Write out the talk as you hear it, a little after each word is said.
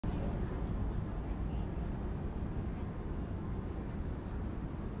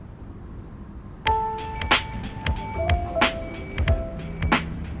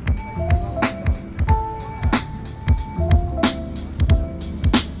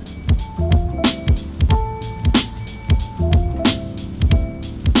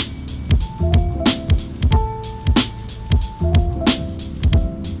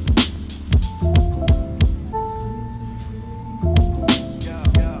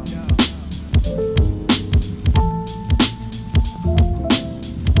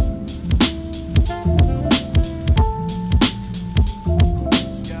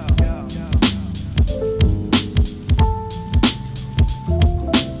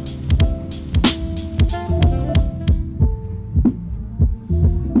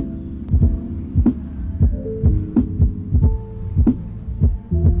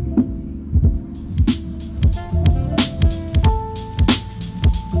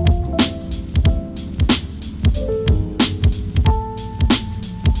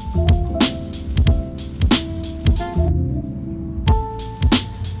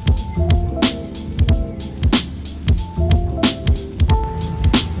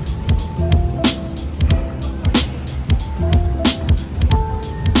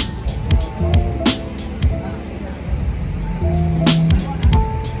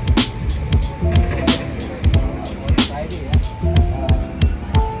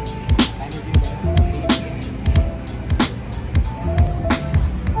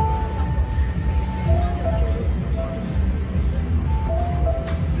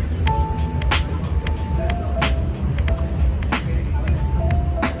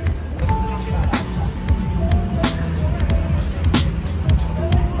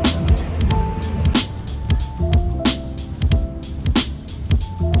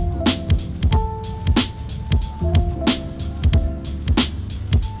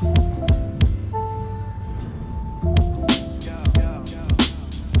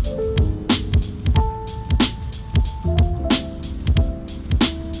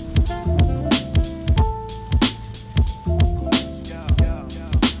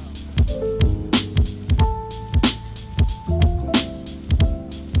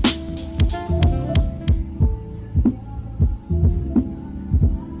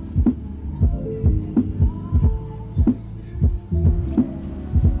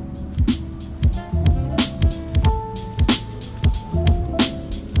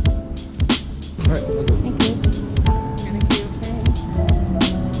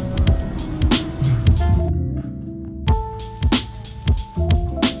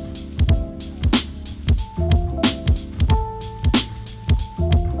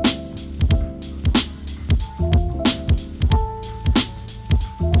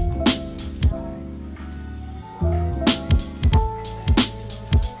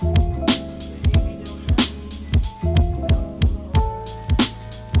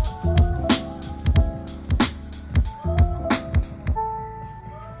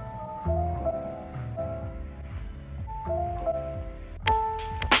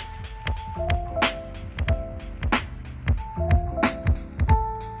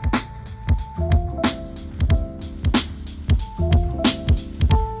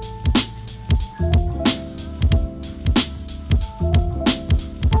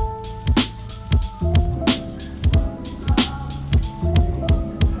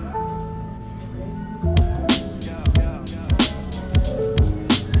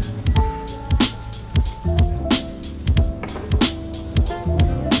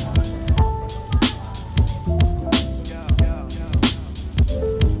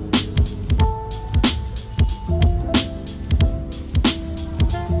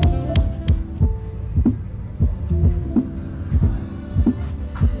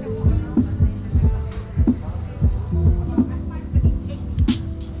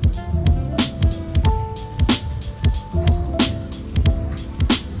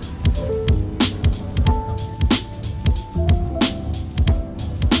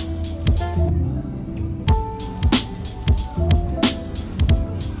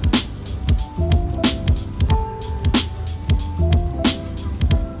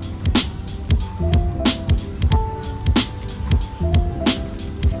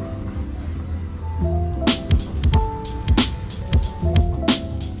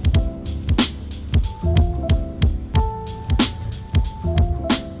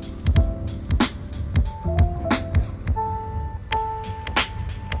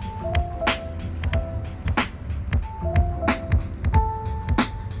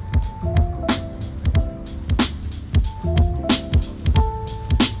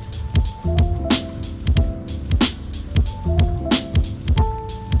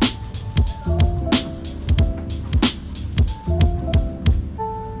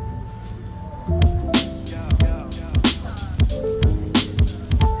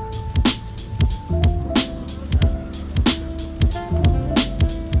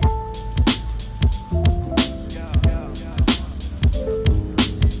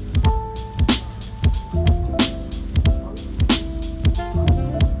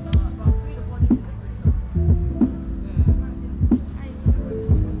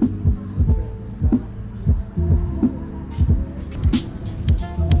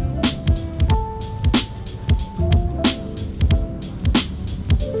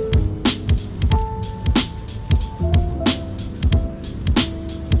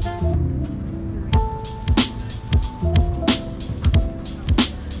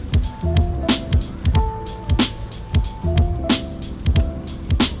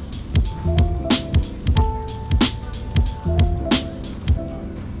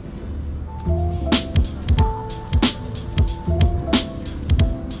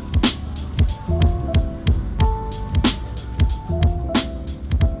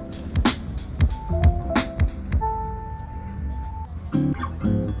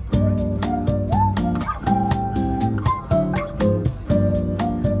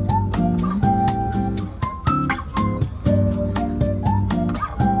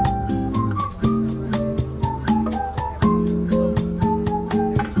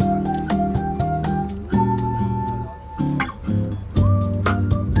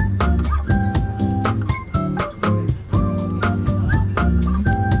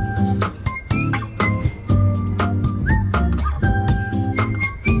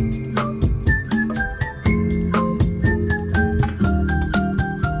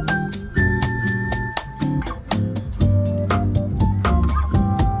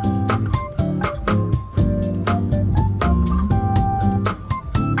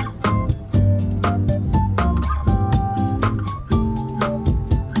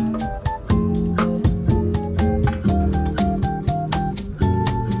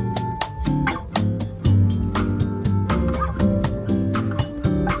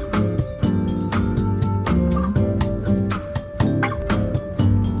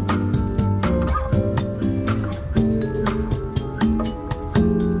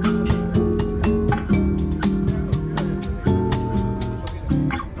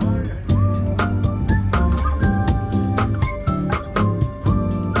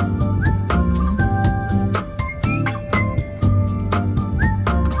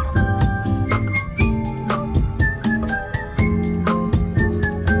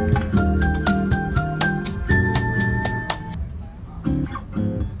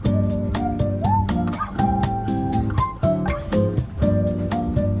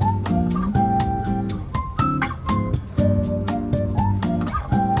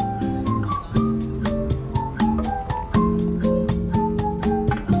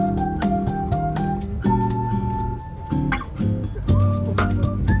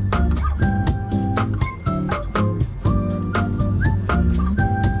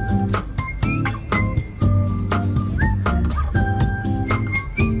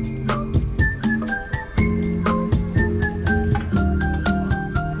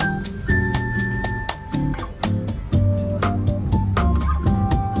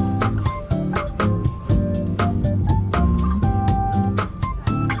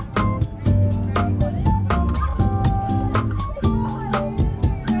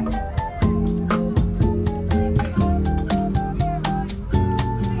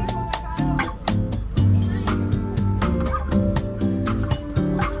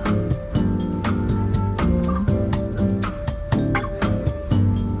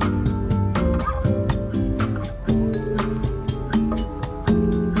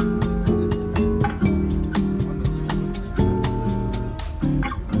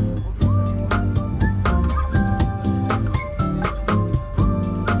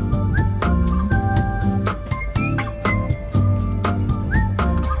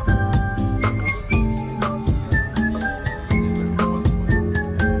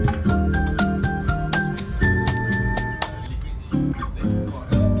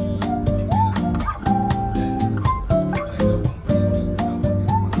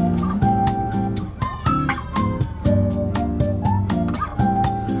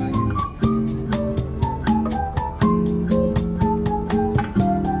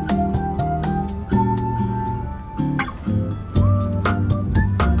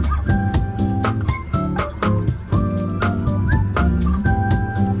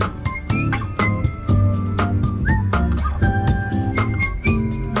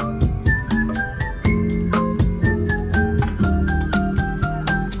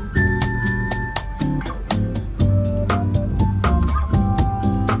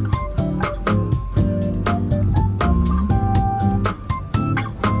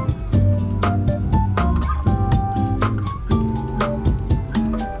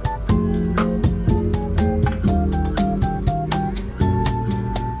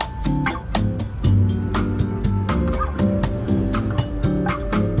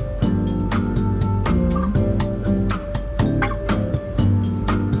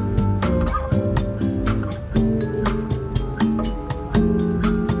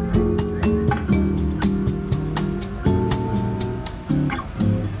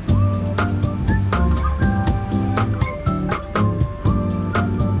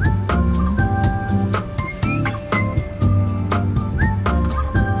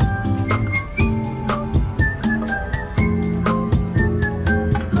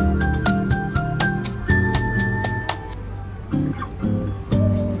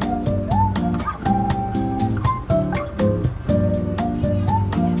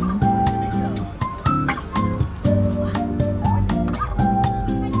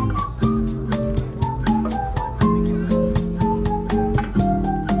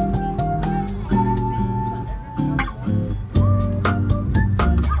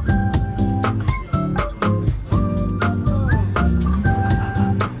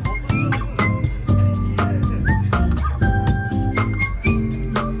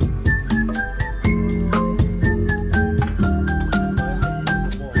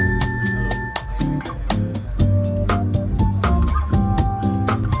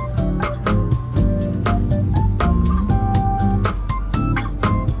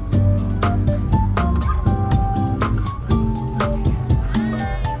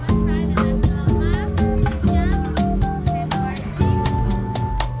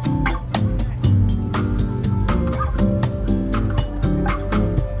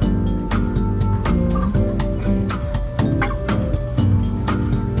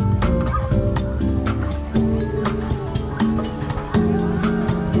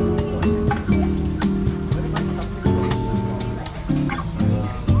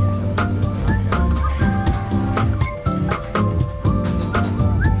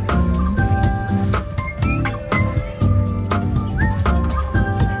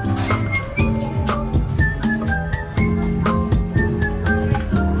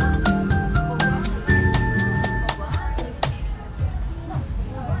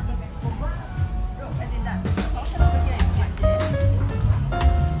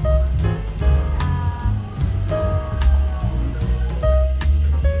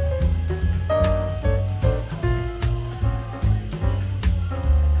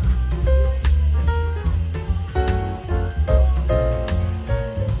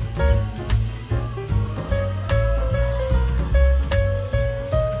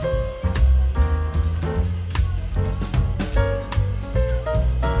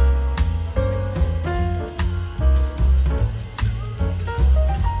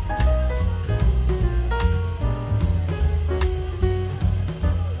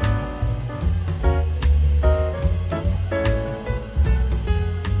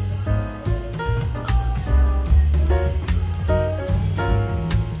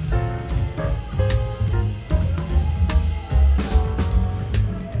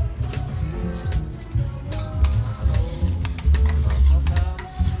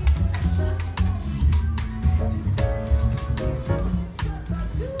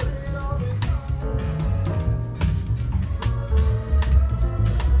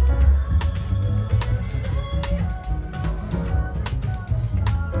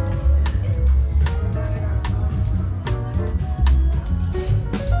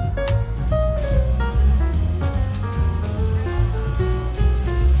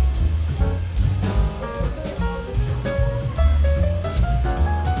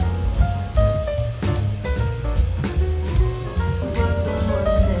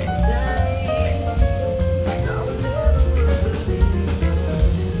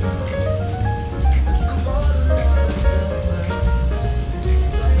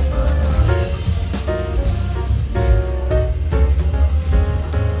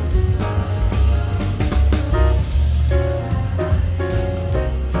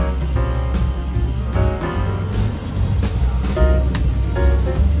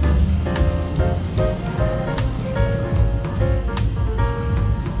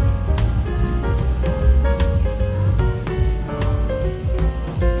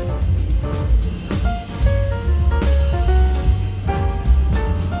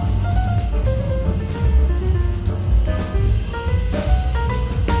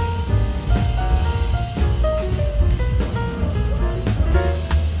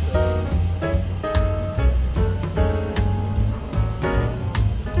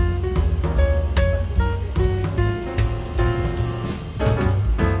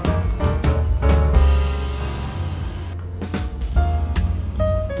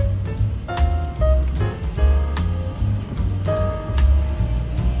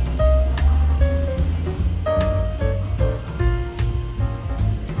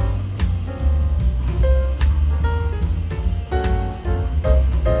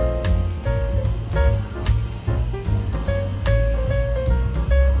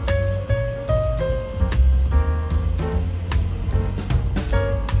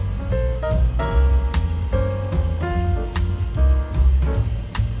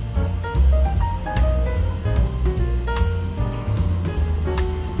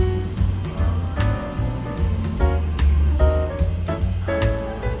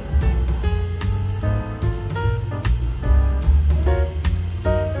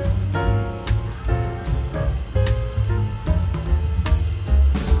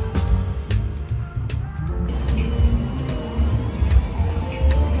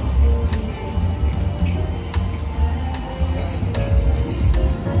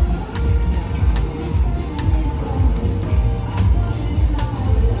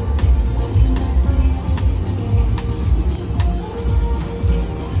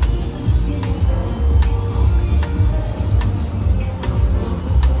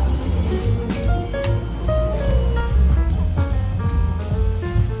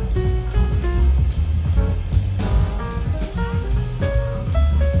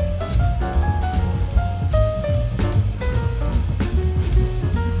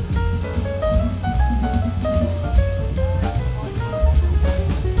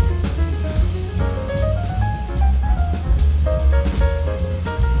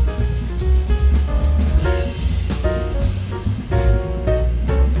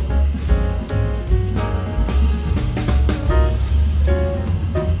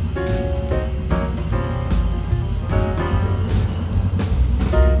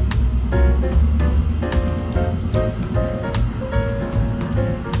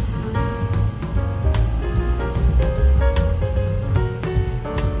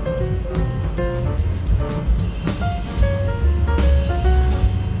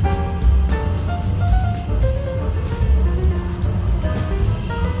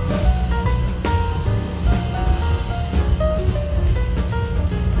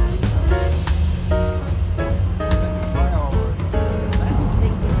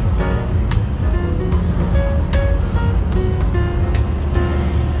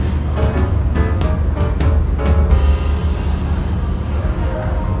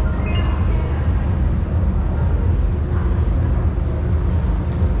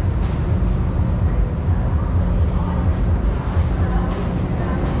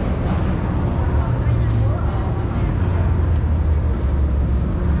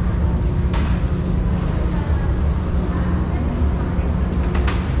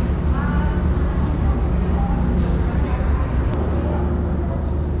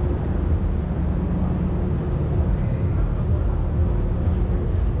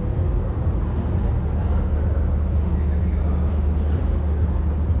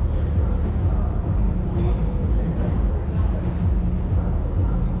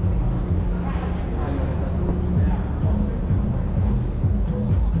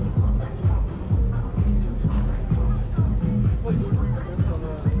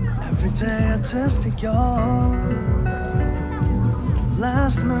artistic, y'all.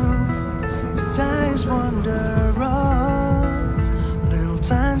 Last move, today's wanderers. Little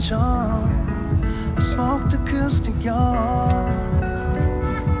tension, a smoked acoustic, y'all.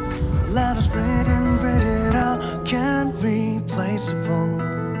 Let us breathe in, breathe it out. Can't replaceable,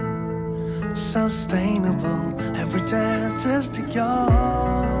 sustainable, everyday artistic,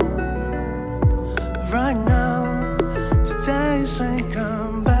 y'all. Right now, today's ain't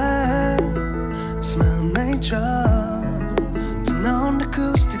come back. Smell nature, turn on the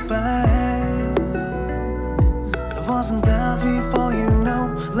acoustic back. It wasn't there before, you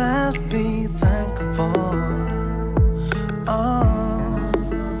know. Let's be thankful. Oh,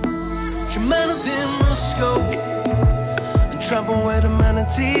 humanity must go and travel with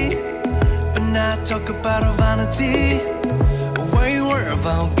humanity, but not talk about our vanity. We were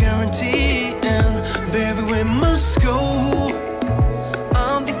about guarantee, and baby we must go.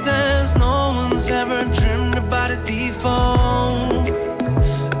 I think there's no one's ever dreamed about it before.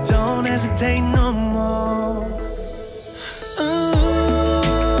 Don't hesitate no more.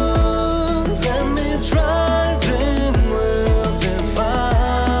 Let me drive in, we'll be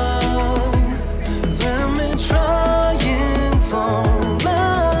fine. Let me try and fall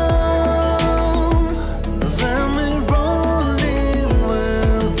love. Let me roll in,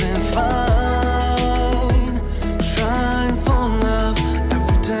 we'll be fine. Try and fall love,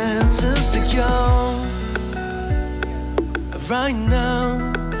 every day artistic, y'all. Right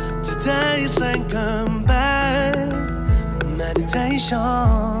now, today's ain't come back. Meditation,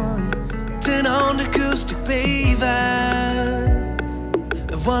 turn on the acoustic, baby.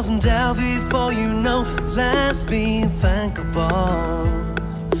 It wasn't there before, you know. Let's be thankful.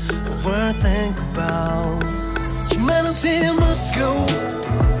 We're thinkable. Humanity must go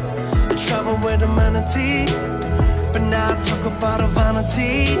and travel with humanity, but not talk about our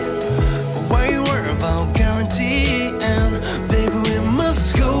vanity. We were about guarantee, and baby we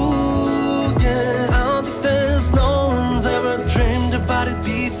must go. Yeah, I don't think there's no one's ever dreamed about it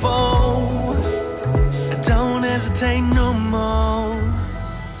before. I don't hesitate no more.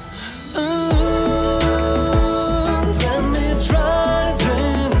 Let me drive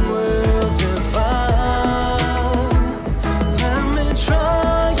in, we'll be fine. Let me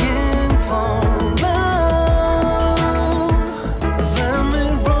try and fall love. Let me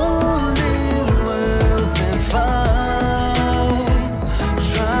roll in, we'll be fine.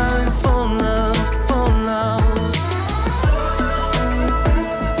 Try and fall love, fall love.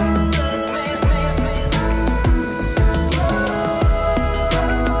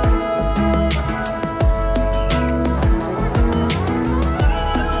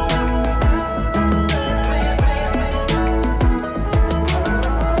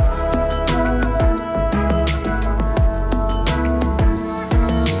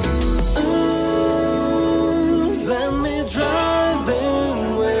 Let me drive in,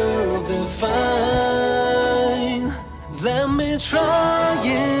 we'll be fine. Let me try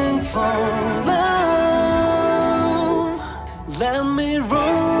and fall love. Let me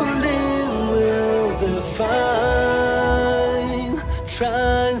roll in, we'll be fine.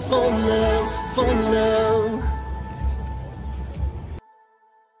 Try and fall love, fall love.